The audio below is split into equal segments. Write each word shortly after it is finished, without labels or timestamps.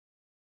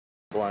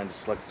Blind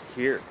Dyslexic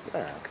here.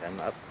 Okay, I'm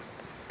up.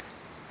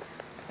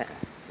 It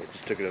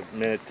just took it a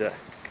minute to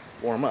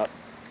warm up.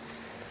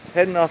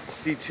 Heading off to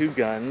see two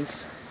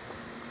guns.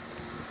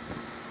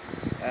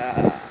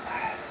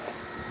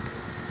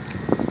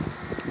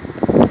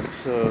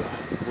 So,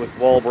 with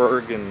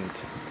Wahlberg and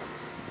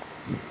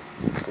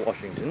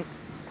Washington.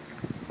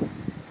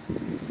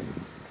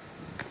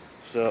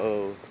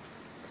 So,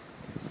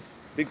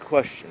 big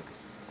question.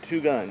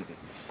 Two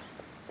guns.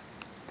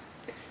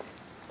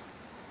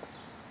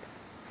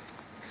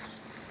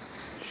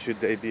 Should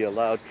they be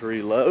allowed to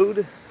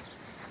reload,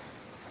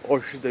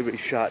 or should they be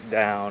shot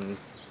down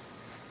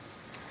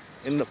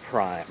in the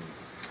prime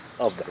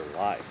of their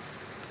life?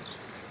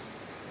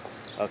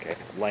 Okay,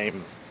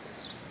 lame,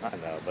 I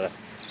know, but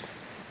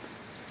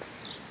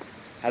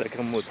had to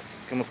come up with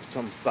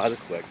something by the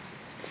quick.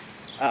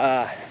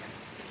 Yeah,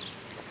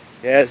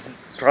 as you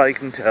probably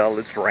can tell,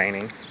 it's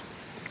raining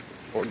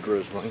or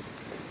drizzling.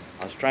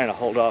 I was trying to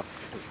hold off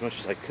as much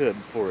as I could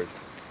before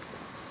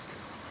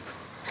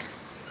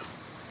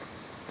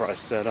I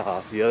set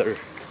off. The other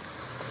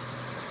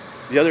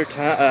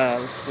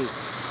time,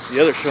 the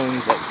other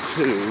showing's like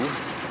 2.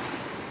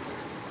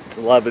 It's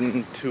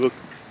 11, 2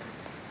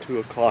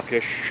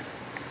 o'clock-ish.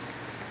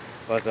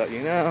 But I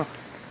thought,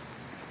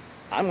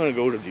 I'm going to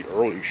go to the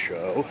early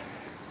show.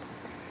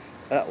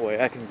 That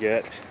way I can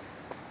get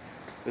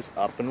this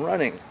up and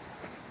running.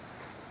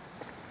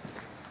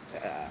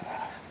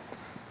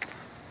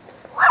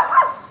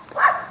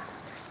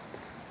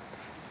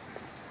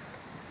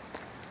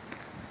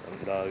 Some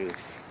dog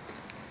is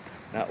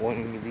not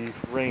wanting to be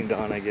rained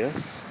on, I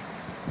guess.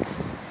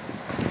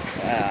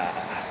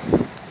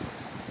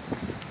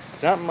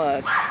 Not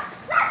much.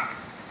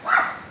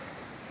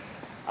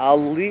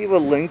 I'll leave a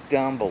link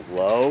down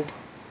below,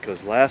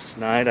 because last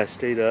night I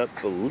stayed up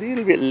a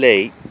little bit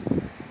late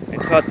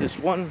and caught this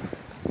one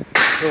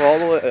show all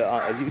the way,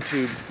 a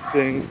YouTube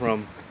thing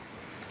from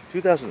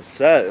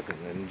 2007,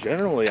 and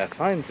generally I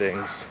find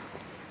things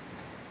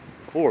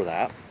before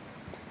that.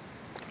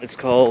 It's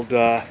called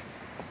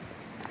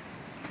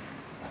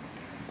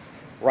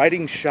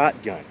Riding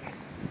Shotgun.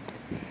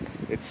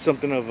 It's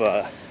something of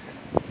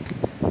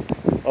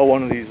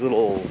one of these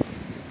little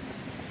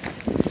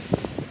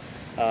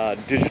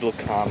digital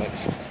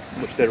comics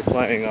which they were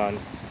playing on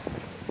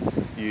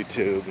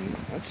YouTube, and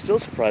I'm still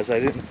surprised I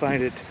didn't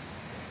find it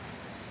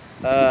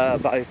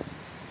by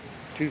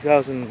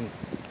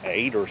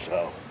 2008 or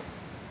so.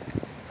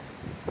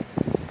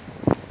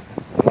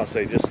 Unless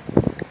they just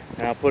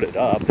now put it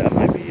up, that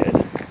might be it.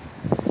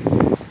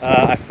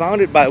 I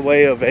found it by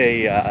way of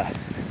a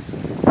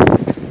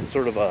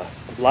sort of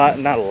not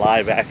a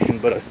live action,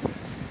 but a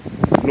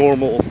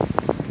normal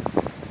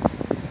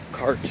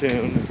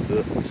cartoon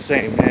with the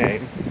same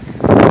name.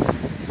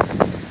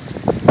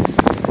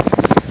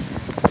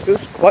 It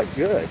was quite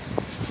good.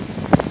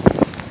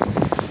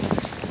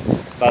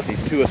 About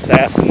these two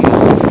assassins,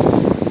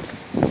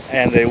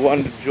 and they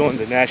wanted to join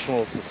the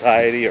National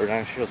Society or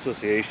National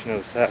Association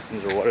of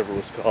Assassins or whatever it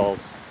was called,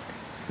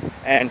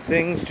 and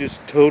things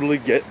just totally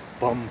get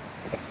bumped.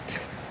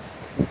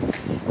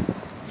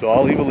 So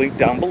I'll leave a link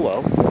down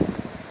below,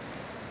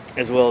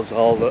 as well as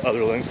all the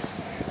other links.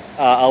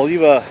 I'll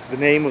leave the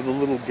name of the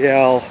little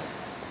gal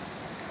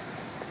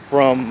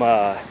from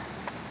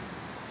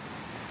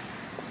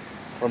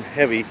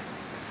Heavy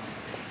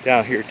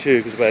down here too,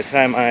 because by the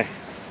time I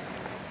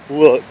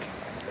looked,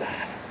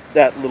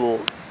 that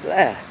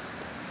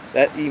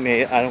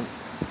email, I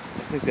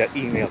think that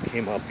email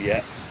came up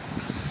yet.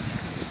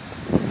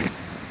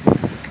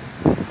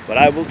 But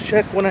I will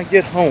check when I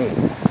get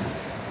home.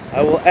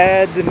 I will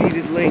add the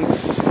needed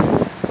links.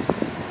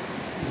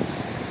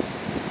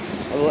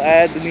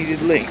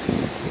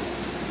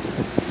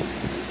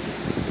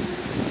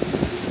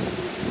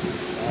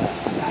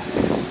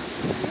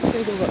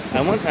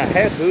 I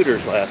had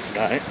Hooters last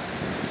night.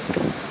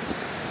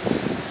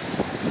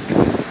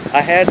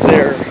 I had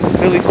their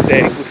Philly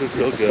steak, which was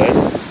real good.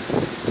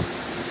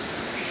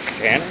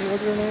 Shannon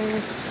was her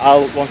name?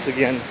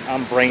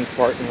 I'm brain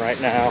farting right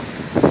now.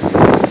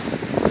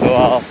 So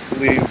I'll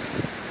leave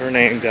her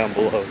name down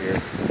below here.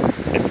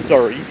 I'm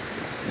sorry.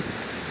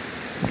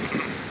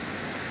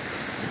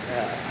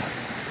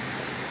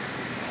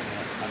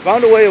 I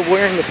found a way of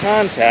wearing the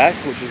contact,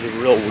 which is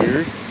real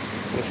weird.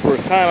 Because for a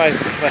time,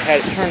 if I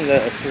had it turned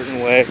a certain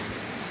way,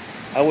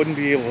 I wouldn't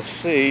be able to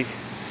see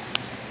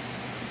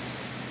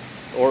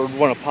or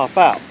want to pop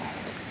out.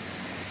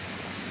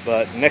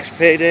 But next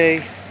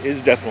payday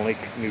is definitely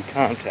new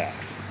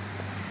contacts.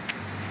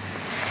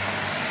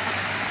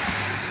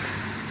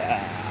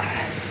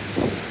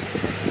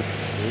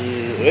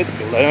 It's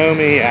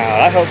gloomy out.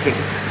 I hope it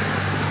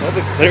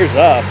clears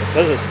up. It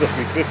says it's supposed to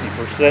be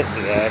 50%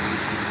 today.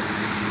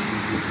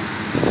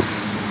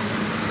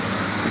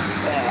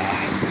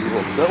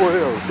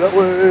 That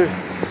way.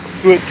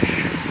 Switch.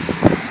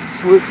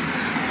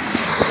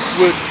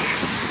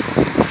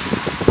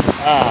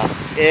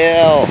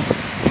 Ew.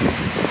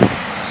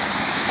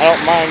 I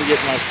don't mind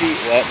getting my feet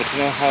wet, but you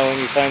know how when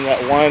you find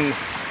that one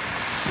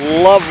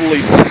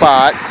lovely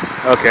spot.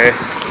 Okay.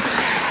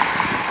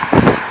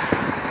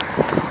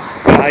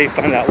 you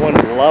find that one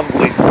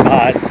lovely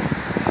spot.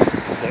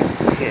 It's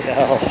like,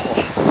 hell.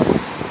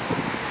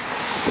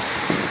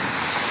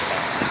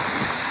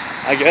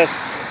 I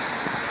guess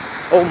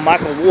old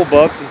Michael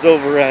Woolbucks is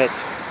over at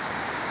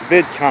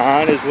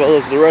VidCon as well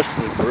as the rest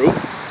of the group.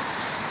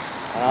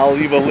 I'll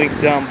leave a link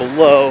down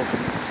below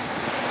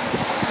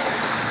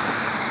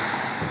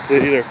to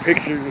their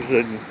pictures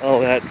and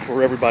all that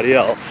for everybody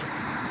else.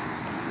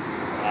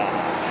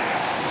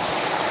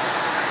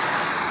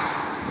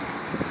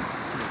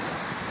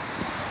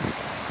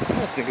 I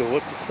don't think of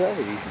what to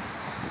say.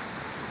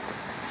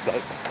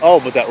 But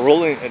that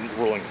rolling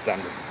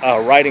thunder,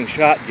 riding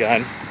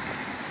shotgun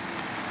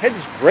had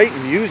this great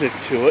music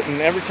to it,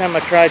 and every time I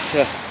tried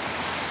to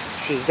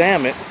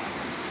Shazam it,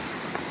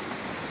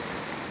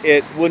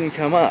 it wouldn't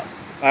come up.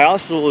 I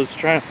also was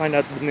trying to find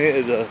out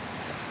the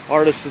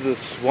artist of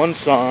this one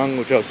song,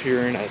 which I was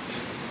hearing at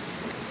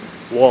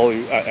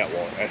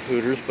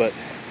Hooters, but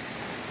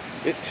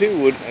it too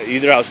would,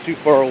 either I was too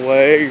far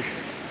away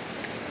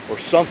or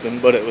something,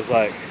 but it was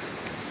like,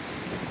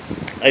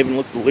 I even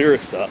looked the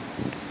lyrics up.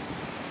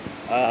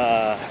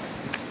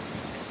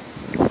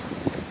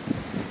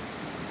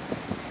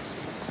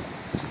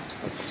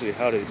 Let's see,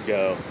 how did it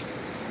go?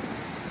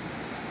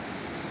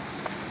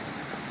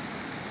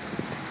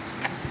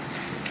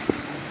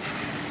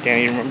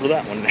 Can't even remember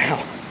that one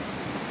now.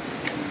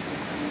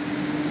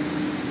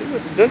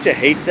 Don't you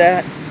hate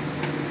that?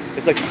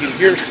 It's like you can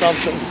hear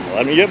something,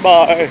 let me get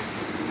by.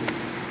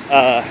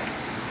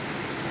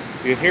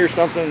 You can hear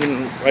something,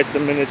 and right the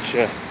minute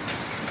you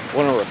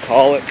want to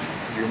recall it,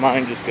 your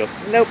mind just goes,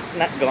 nope,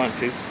 not going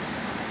to.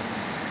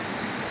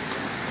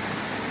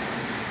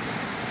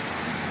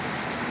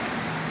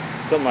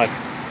 Something like,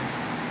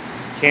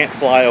 can't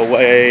fly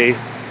away.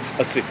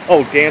 Let's see.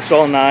 Oh, dance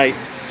all night,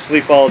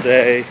 sleep all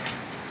day.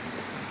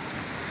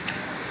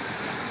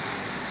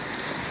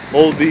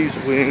 Hold these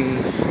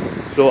wings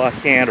so I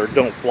can't or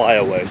don't fly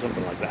away.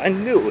 Something like that. I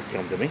knew it would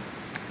come to me.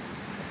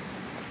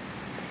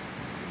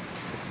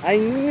 I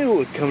knew it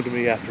would come to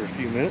me after a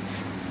few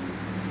minutes.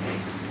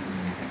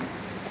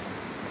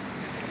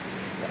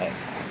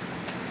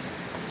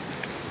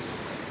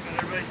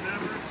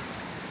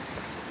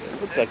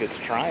 It looks like it's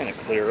trying to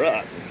clear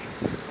up.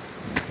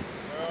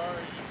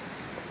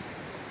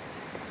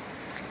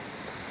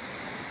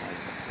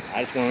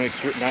 I just want to make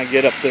certain I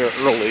get up there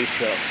early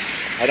so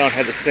I don't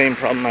have the same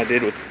problem I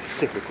did with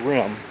Pacific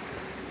Rim.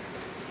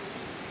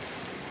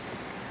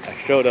 I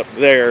showed up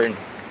there and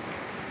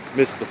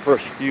missed the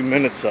first few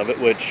minutes of it,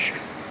 which,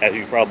 as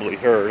you probably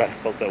heard, I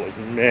felt that was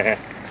meh.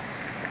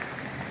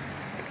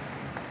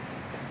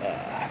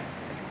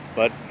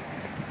 But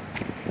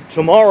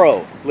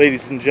tomorrow,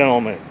 ladies and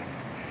gentlemen,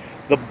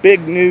 the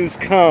big news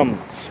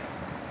comes.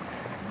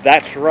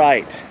 That's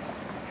right.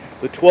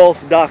 The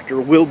 12th Doctor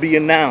will be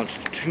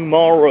announced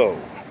tomorrow.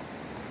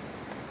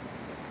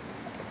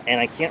 And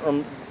I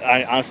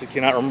honestly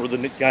cannot remember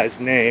the guy's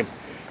name,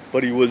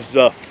 but he was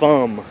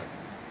Thumb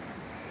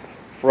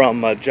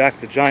from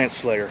Jack the Giant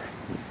Slayer.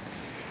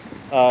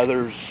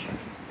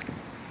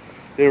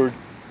 They were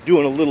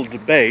doing a little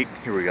debate.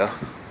 Here we go.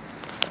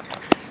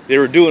 They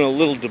were doing a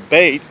little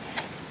debate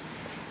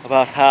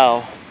about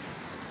how,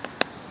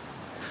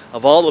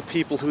 of all the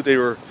people who they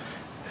were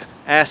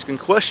asking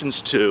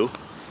questions to,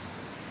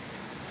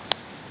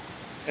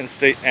 and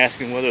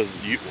asking whether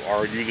you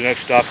are the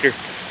next Doctor,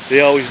 they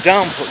always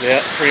downput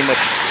that, pretty much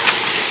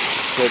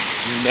said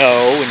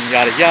no and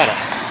yada yada.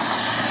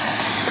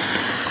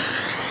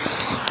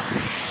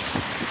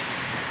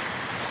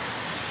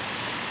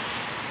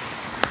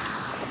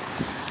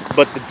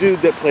 But the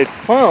dude that played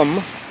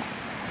Thumb,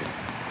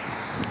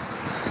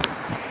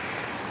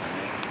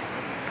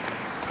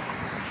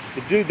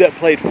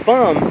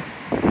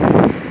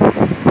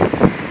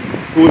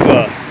 who was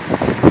a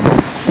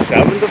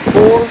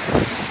 7-4,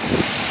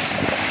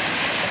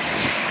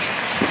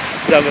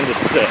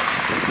 7-6,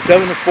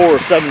 7-4 or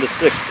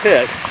 7-6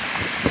 pick,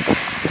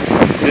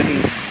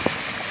 didn't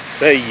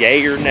say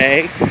yay or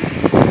nay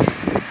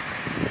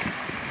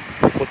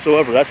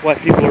whatsoever. That's why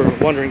people are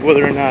wondering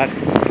whether or not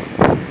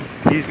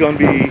he's going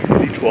to be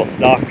the 12th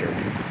Doctor.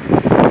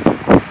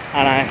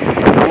 And I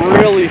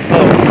really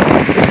hope,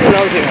 this is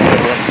another thing I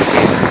would like to see,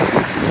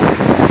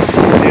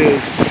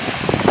 is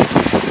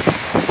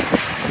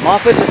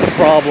Moffat has a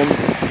problem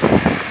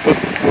with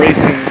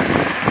erasing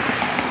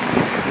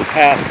the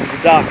past of the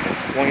Doctor,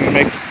 wanting to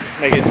make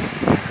it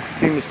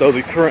seem as though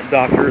the current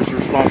Doctor is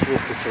responsible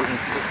for certain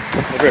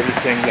of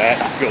everything that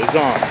goes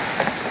on.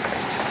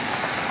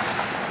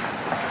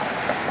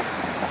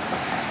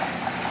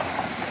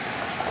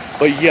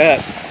 But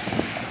yet,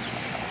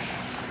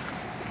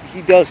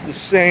 he does the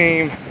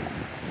same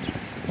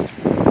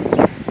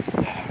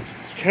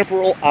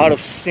temporal out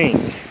of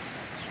sync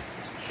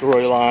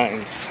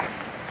storylines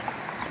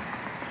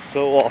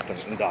so often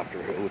in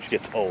Doctor Who, which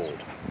gets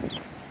old.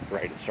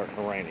 Right, it's starting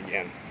to rain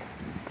again.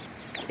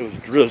 It was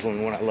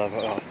drizzling when I left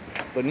off.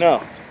 But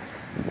no.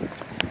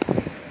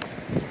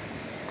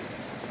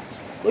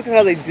 Look at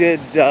how they did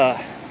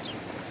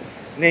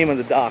Name of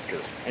the Doctor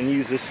and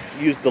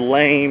use the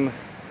lame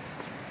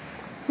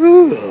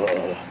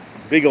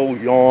Big old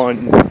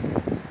yawn.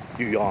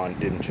 You yawned,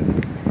 didn't you?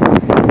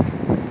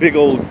 Big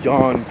old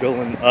yawn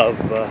villain of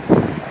the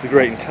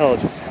great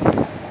intelligence.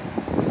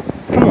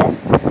 Come on.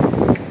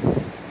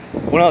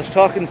 When I was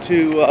talking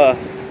to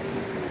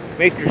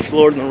Matrix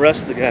Lord and the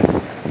rest of the guys,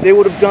 they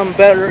would have done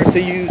better if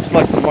they used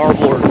like the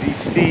Marvel or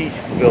DC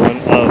villain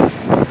of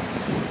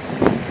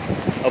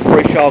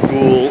Ra's al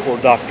Ghul or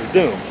Doctor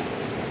Doom.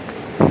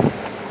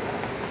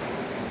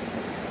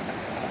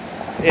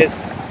 It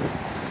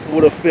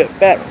would have fit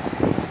better.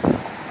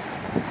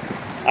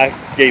 I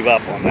gave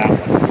up on that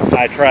one.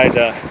 I tried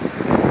to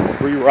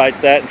rewrite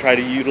that and try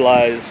to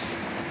utilize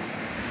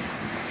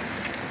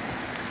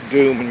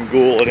Doom and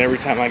Ghoul, and every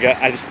time I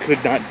just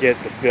could not get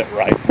it to fit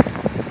right.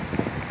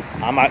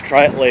 I might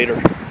try it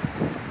later,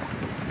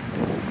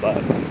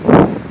 but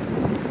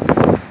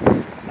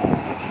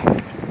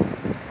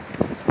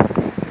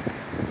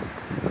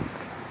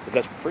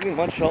that's pretty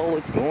much all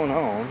that's going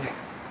on.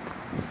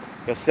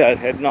 Like I said,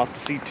 heading off to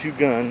see Two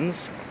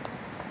Guns.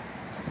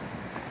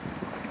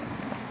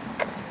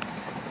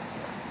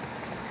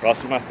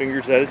 Crossing my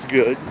fingers that it's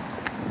good.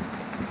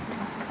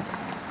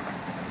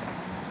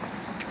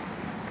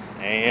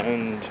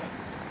 And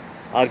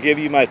I'll give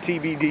you my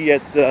TBD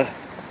at the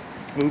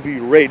movie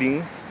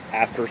rating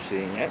after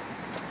seeing it.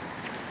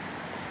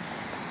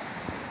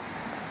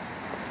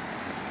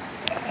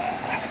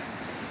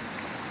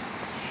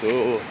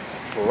 So,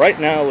 for right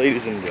now,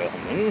 ladies and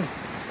gentlemen,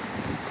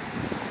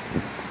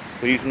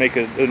 please make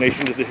a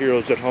donation to the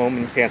Heroes at Home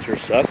and Cancer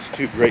Sucks,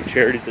 two great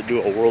charities that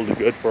do a world of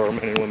good for our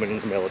men and women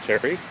in the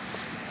military.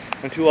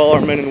 And to all our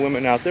men and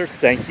women out there,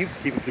 thank you,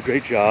 keep up the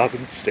great job,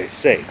 and stay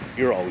safe.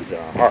 You're always in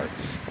our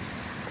hearts.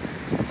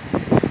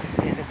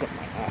 Man, that's something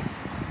like that.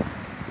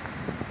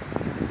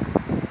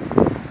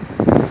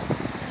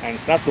 And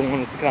it's not the one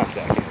with the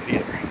contact in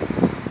it either.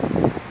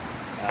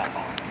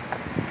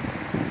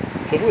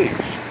 So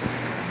please,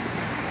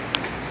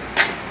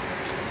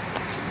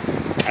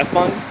 have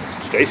fun,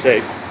 stay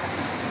safe,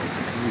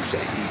 you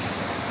say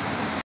peace.